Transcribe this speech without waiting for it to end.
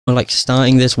We're like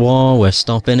starting this war, we're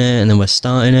stopping it, and then we're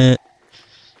starting it.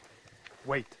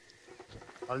 Wait.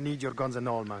 I'll need your guns and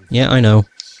all, man. Yeah, I know.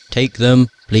 Take them,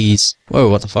 please. Whoa,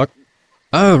 what the fuck?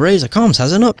 Oh, Razor Comms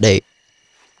has an update.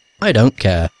 I don't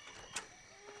care.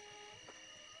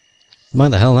 Why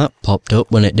the hell that popped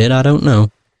up when it did, I don't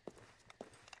know.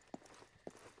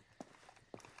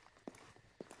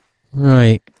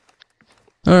 Right.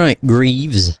 Alright,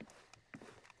 Greaves.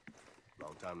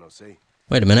 Long time no see.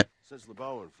 Wait a minute. Since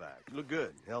LeBeau, in fact. You look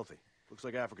good, healthy. Looks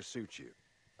like Africa suits you.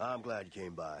 I'm glad you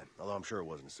came by, although I'm sure it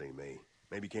wasn't to see me.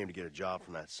 Maybe you came to get a job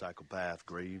from that psychopath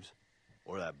Greaves.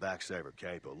 Or that backstabber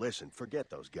Capo. Listen, forget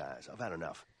those guys. I've had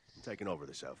enough. I'm taking over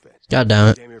this outfit. God damn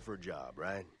it. You came here for a job,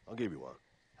 right? I'll give you one.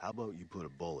 How about you put a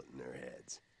bullet in their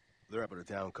heads? They're up at a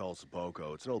town called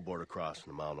Sepoko. It's an old border crossing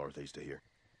a mile northeast of here.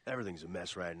 Everything's a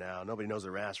mess right now. Nobody knows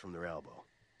their ass from their elbow.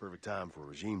 Perfect time for a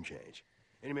regime change.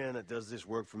 Any man that does this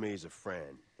work for me is a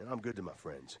friend, and I'm good to my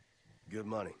friends. Good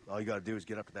money. All you gotta do is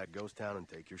get up to that ghost town and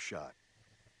take your shot.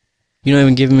 You're not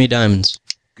even giving me diamonds.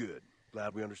 Good.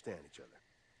 Glad we understand each other.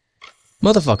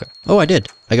 Motherfucker. Oh, I did.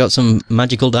 I got some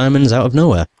magical diamonds out of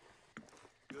nowhere.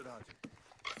 Good hunting.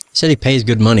 He said he pays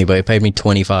good money, but he paid me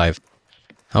 25.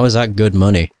 How is that good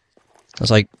money? That's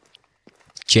like...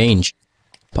 change.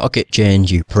 Pocket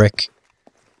change, you prick.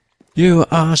 You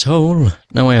asshole.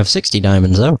 Now I have 60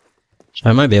 diamonds, though. So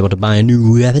I might be able to buy a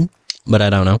new weapon. But I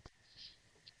don't know.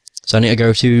 So I need to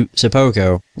go to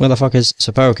Sepoko. Where the fuck is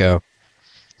Sepoko?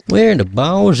 Where the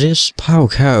balls is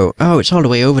Sepoko? Oh, it's all the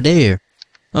way over there.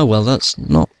 Oh, well, that's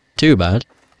not too bad.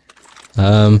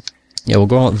 Yeah, we'll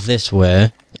go out this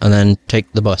way, and then take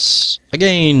the bus.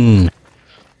 Again!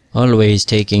 Always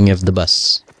taking of the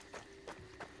bus.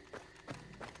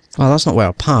 Oh, that's not where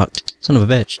I parked. Son of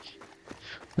a bitch.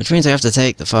 Which means I have to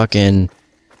take the fucking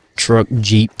truck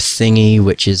jeep thingy,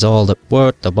 which is all the...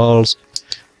 what? The balls.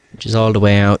 Which is all the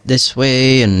way out this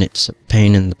way, and it's a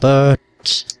pain in the butt.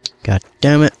 God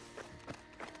damn it.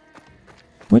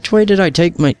 Which way did I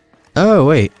take my... oh,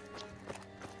 wait.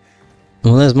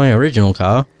 Well, there's my original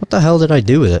car. What the hell did I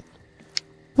do with it?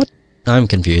 What? I'm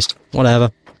confused.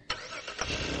 Whatever.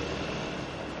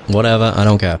 Whatever, I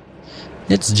don't care.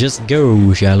 Let's just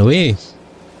go, shall we?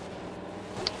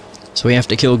 So we have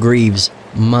to kill Greaves.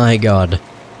 My god.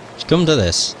 It's come to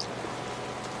this.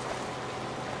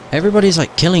 Everybody's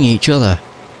like killing each other.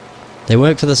 They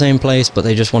work for the same place, but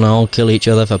they just want to all kill each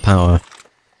other for power.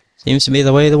 Seems to be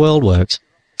the way the world works.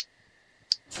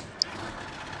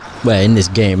 Well, in this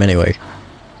game, anyway.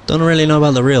 Don't really know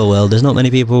about the real world. There's not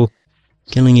many people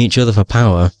killing each other for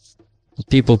power. There's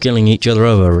people killing each other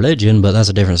over religion, but that's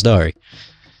a different story.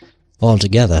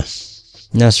 Altogether.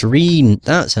 Nasreen,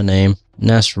 that's her name.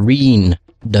 Nasreen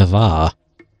Davar.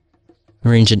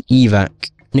 Arranged an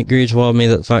evac. Nick Greaves warned me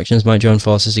that the factions might join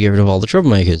forces to get rid of all the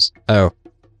troublemakers. Oh.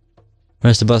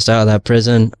 Managed to bust out of that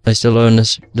prison. I still own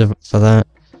us for that.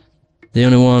 The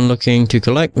only one looking to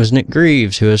collect was Nick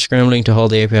Greaves, who was scrambling to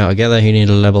hold the APR together. He needed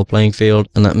a level playing field,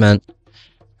 and that meant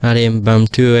Adim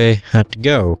Bamtue had to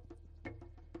go.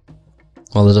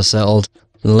 While the dust settled,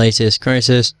 the latest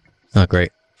crisis... oh,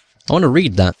 great. I want to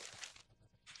read that.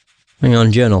 Hang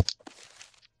on, journal.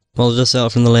 While the dust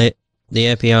settled from the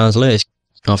APR's latest...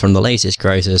 or from the latest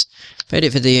crisis,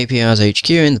 faded for the APR's HQ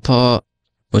in the port,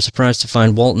 was surprised to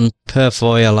find Walton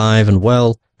Purfoy alive and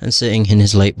well, and sitting in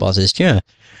his late boss's chair.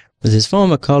 With his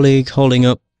former colleague holding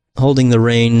the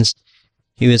reins,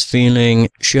 he was feeling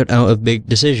shut out of big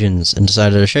decisions and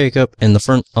decided a shake-up in the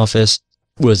front office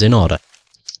was in order.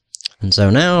 And so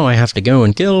now I have to go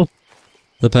and kill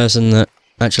the person that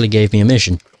actually gave me a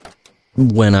mission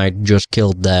when I just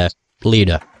killed their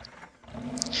leader.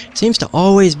 It seems to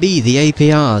always be the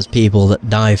APR's people that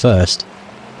die first.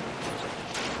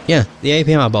 Yeah, the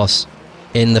APR boss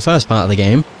in the first part of the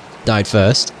game died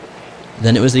first.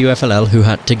 Then it was the UFLL who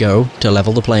had to go to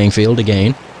level the playing field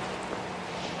again.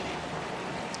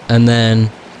 And then,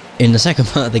 in the second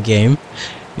part of the game,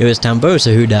 it was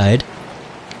Tambosa who died,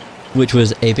 which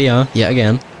was APR, yet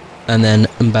again. And then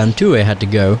Mbantue had to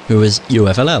go, who was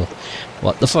UFLL.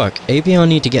 What the fuck? APR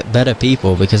need to get better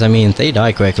people, because I mean, they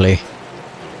die quickly.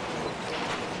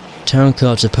 Town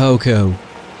called Sepoko.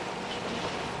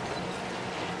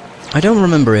 I don't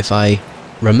remember if I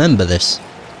remember this.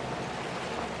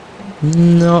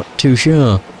 Not too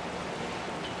sure.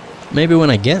 Maybe when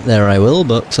I get there I will,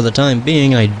 but for the time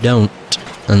being I don't.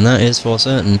 And that is for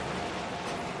certain.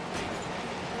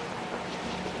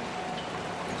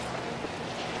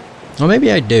 Or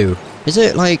maybe I do. Is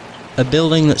it like a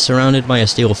building that's surrounded by a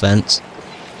steel fence?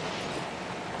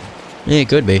 Yeah, it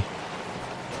could be.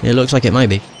 It looks like it might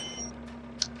be.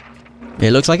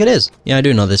 It looks like it is. Yeah, I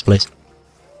do know this place.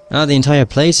 Ah, the entire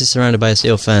place is surrounded by a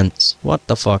steel fence. What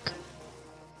the fuck?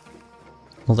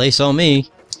 Well, they saw me.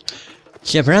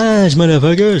 Surprise,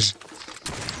 motherfuckers!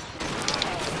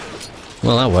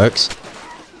 Well, that works.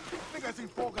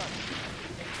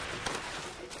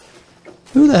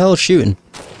 Who the hell's shooting?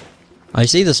 I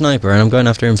see the sniper and I'm going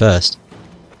after him first.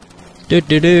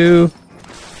 Do.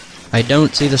 I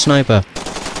don't see the sniper.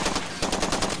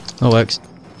 That works.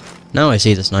 Now I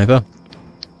see the sniper.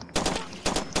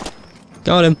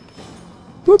 Got him.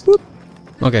 Whoop whoop.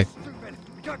 Okay.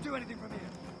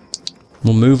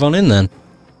 We'll move on in then.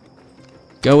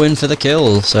 Go in for the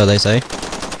kill, so they say.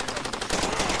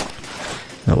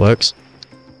 That works.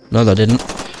 No, that didn't.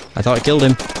 I thought I killed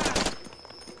him.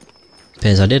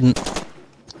 Appears I didn't.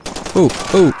 Ooh,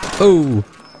 ooh, ooh!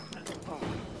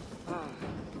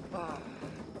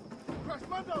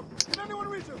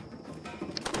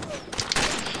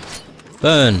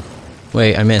 Burn!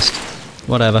 Wait, I missed.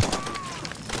 Whatever.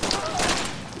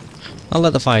 I'll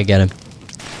let the fire get him.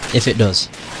 If it does.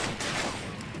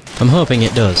 I'm hoping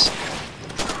it does.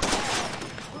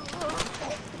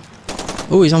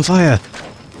 Oh, he's on fire!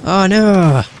 Oh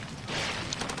no!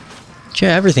 Check,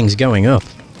 everything's going up.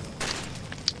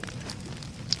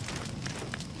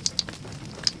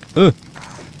 Ooh!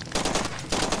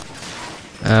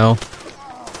 Ow.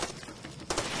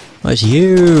 Oh, it's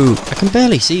you! I can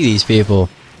barely see these people.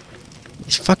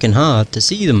 It's fucking hard to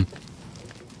see them.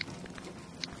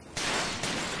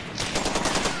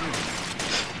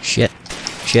 Shit.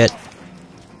 Shit.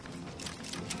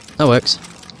 That works.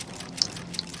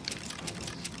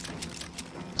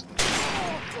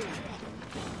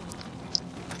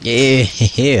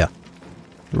 Yeah!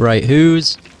 Right,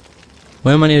 who's...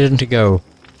 Where am I needing to go?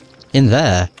 In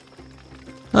there?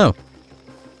 Oh.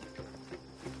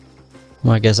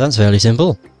 Well, I guess that's fairly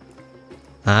simple.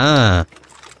 Ah.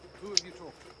 Who have you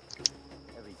talked to?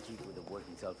 Every chief with a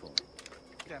working cell phone.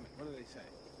 Damn it, what do they say?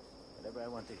 Whatever I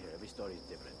want to hear, every story is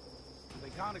different.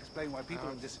 They can't explain why people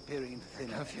are disappearing into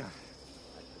thin air. Actually,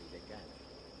 they can.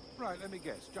 Right, let me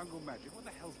guess. Jungle magic. What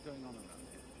the hell's going on around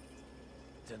here?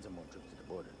 Send some more troops to the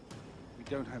border. We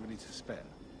don't have any to spare.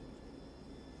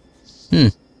 Hmm.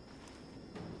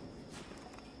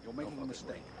 You're making a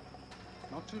mistake.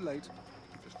 Not too late.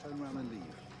 Just turn around and leave.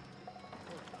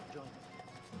 Join us.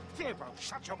 Here, bro,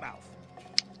 shut your mouth.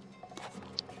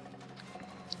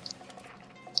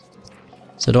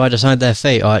 So do I decide their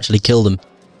fate or actually kill them?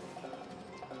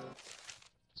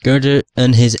 Gerder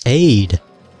and his aide.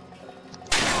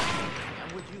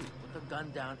 I'm with you. Put the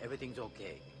gun down, everything's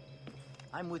okay.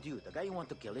 I'm with you. The guy you want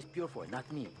to kill is pure for,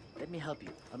 not me. Let me help you.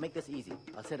 I'll make this easy.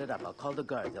 I'll set it up. I'll call the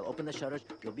guards. They'll open the shutters.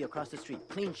 You'll be across the street.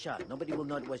 Clean shot. Nobody will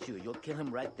know it was you. You'll kill him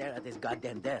right there at his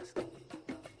goddamn desk.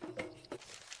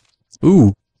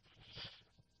 Ooh.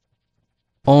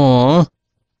 Aww.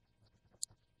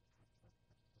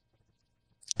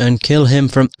 And kill him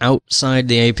from outside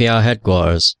the APR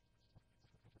headquarters.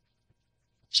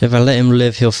 So if I let him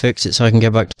live, he'll fix it so I can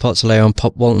get back to Potsaleo and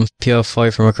pop Walton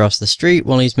Purefoy from across the street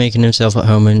while he's making himself at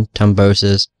home in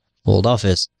Tambosa's old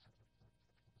office.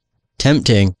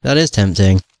 Tempting. That is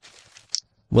tempting.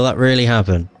 Will that really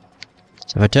happen?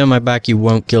 So if I turn my back, you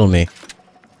won't kill me.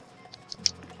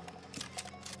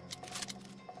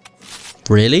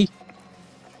 Really?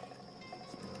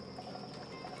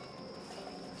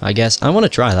 I guess I want to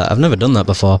try that. I've never done that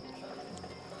before.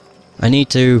 I need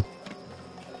to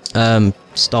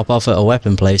stop off at a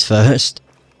weapon place first.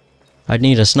 I'd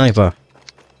need a sniper.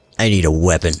 I need a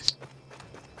weapon.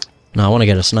 No, I want to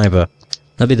get a sniper.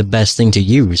 That'd be the best thing to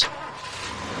use.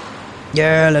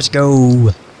 Yeah, let's go.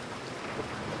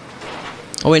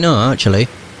 Oh wait, no, actually.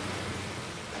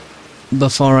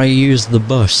 Before I use the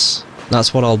bus,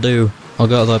 that's what I'll do. I'll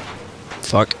go to the...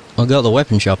 Fuck. I'll go to the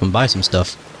weapon shop and buy some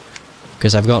stuff.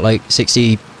 Because I've got like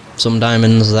 60 some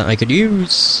diamonds that I could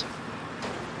use.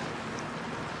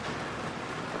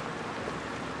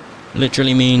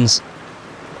 Literally means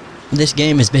this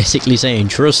game is basically saying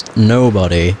trust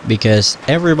nobody, because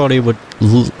everybody would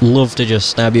love to just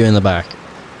stab you in the back.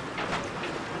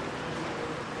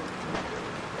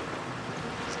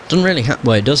 Doesn't really happen.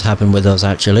 Well, it does happen with us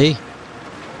actually.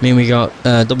 I mean, we got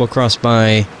double crossed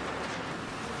by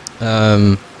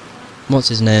what's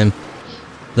his name?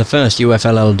 The first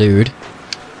UFLL dude.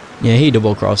 Yeah, he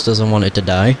double crossed us and wanted to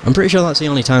die. I'm pretty sure that's the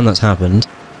only time that's happened.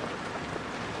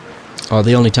 Or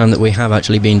the only time that we have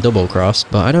actually been double crossed,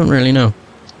 but I don't really know.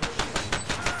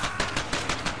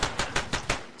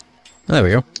 There we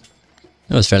go.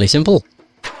 That was fairly simple.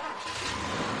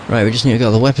 Right, we just need to go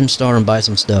to the weapon store and buy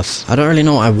some stuff. I don't really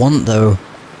know what I want though.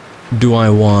 Do I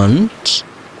want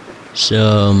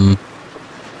some...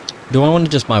 Do I want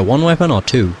to just buy one weapon or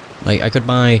two? Like, I could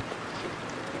buy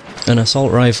an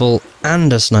assault rifle,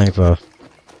 and a sniper.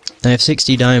 I have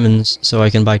 60 diamonds, so I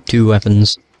can buy 2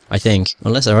 weapons, I think.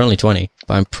 Unless they're only 20,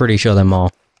 but I'm pretty sure they're more.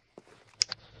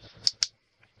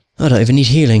 I don't even need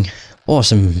healing.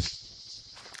 Awesome.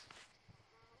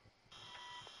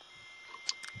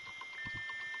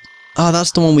 Oh,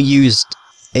 that's the one we used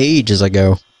ages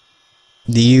ago.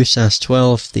 The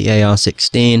USAS-12, the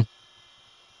AR-16.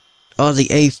 Oh,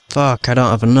 the fuck, I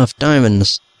don't have enough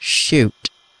diamonds. Shoot.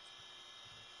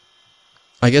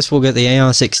 I guess we'll get the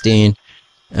AR-16,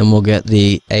 and we'll get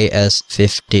the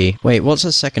AS-50. Wait, what's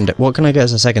a secondary? What can I get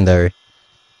as a secondary?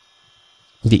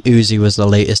 The Uzi was the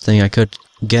latest thing I could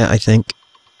get, I think.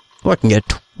 Oh, I can get...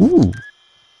 Ooh!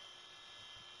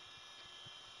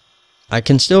 I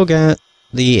can still get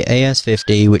the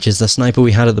AS-50, which is the sniper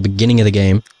we had at the beginning of the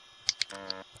game.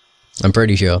 I'm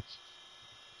pretty sure.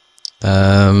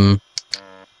 I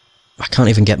can't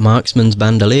even get Marksman's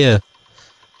Bandolier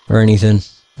or anything.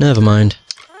 Never mind.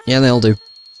 Yeah, they'll do.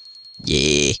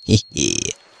 Yeah.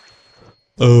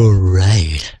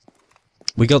 Alright.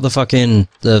 We got the fucking...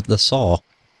 the saw,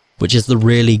 which is the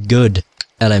really good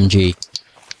LMG.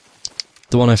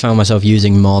 The one I found myself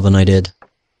using more than I did.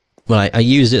 Well, I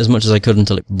used it as much as I could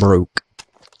until it broke.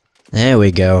 There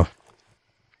we go.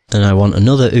 And I want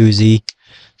another Uzi.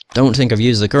 Don't think I've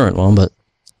used the current one, but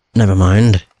never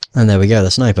mind. And there we go,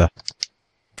 the sniper.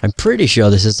 I'm pretty sure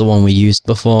this is the one we used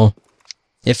before.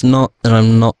 If not, then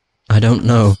I don't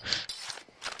know.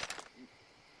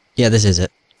 Yeah, this is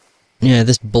it. Yeah,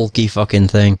 this bulky fucking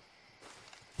thing.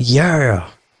 Yeah!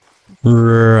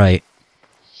 Right.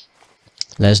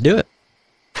 Let's do it.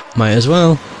 Might as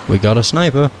well. We got a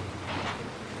sniper.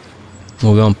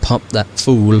 We're gonna pop that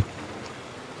fool.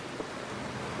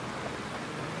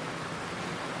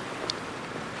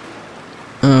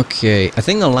 Okay, I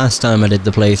think the last time I did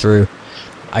the playthrough,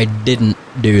 I didn't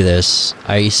do this.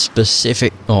 I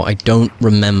don't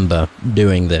remember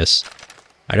doing this.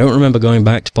 I don't remember going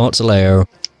back to Port Soleo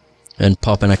and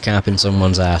popping a cap in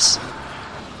someone's ass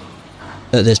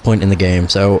at this point in the game,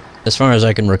 so as far as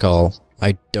I can recall,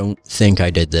 I don't think I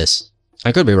did this.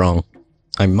 I could be wrong.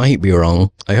 I might be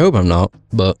wrong. I hope I'm not,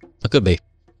 but I could be.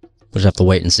 We'll just have to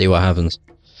wait and see what happens.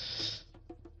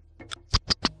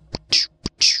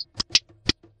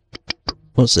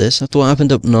 What's this? That's what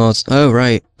happened up north. Oh,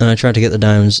 right. And I tried to get the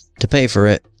diamonds to pay for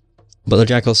it, but the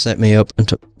jackal set me up and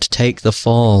to take the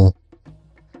fall.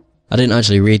 I didn't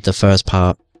actually read the first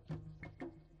part.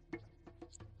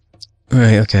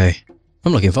 Right, okay.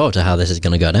 I'm looking forward to how this is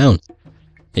going to go down.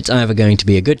 It's either going to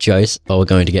be a good choice, or we're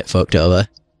going to get fucked over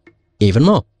even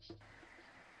more.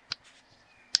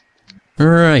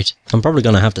 Right. I'm probably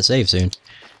going to have to save soon,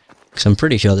 because I'm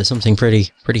pretty sure there's something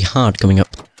pretty hard coming up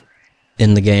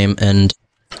in the game, and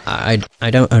I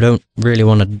don't really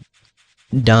want to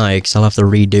die, because I'll have to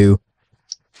redo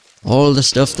all the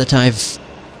stuff that I've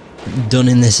done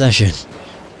in this session.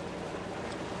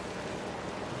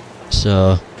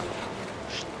 So,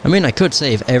 I mean, I could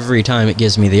save every time it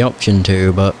gives me the option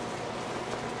to, but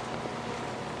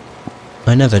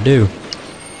I never do.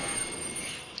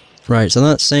 Right, so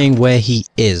that's saying where he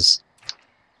is.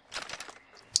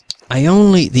 The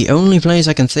only place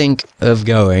I can think of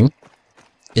going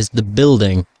is the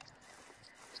building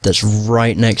that's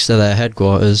right next to their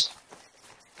headquarters.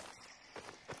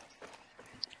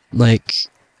 Like,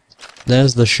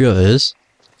 there's the shutters.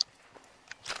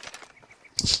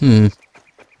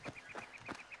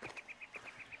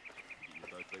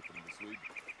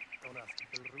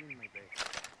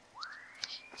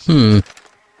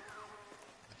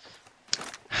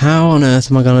 How on earth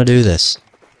am I gonna do this?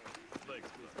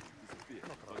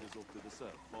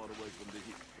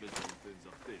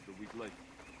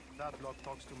 That bloke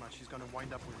talks too much. He's gonna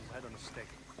wind up with his head on a stick.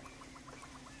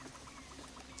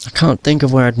 I can't think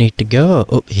of where I'd need to go.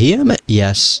 Up here?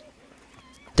 Yes.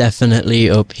 Definitely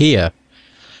up here.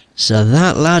 So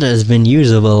that ladder's been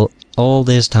usable all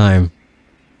this time.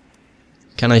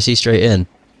 Can I see straight in?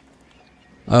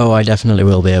 Oh, I definitely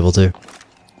will be able to.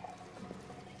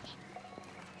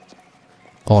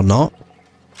 Or not?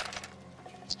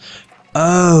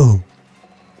 Oh!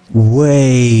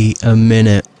 Wait a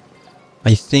minute.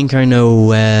 I think I know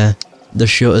where the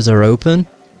shutters are open.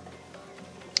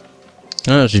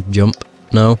 Can I just jump?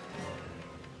 No.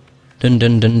 Dun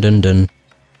dun dun dun dun.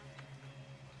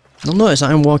 They'll notice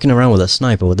that I'm walking around with a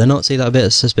sniper. Would they not see that a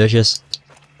bit suspicious?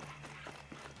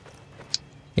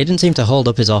 He didn't seem to hold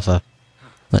up his offer.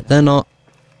 Like, they're not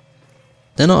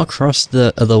across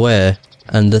the other way,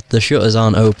 and the shutters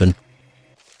aren't open.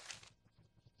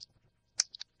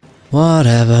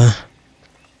 Whatever.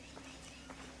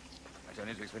 I don't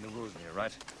need to explain the rules here,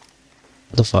 right?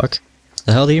 The fuck?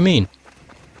 The hell do you mean?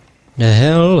 The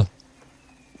hell?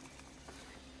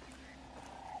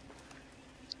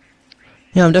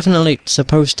 Yeah, I'm definitely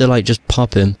supposed to, like, just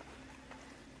pop him.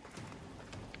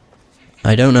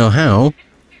 I don't know how.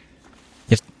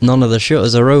 If none of the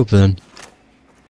shutters are open.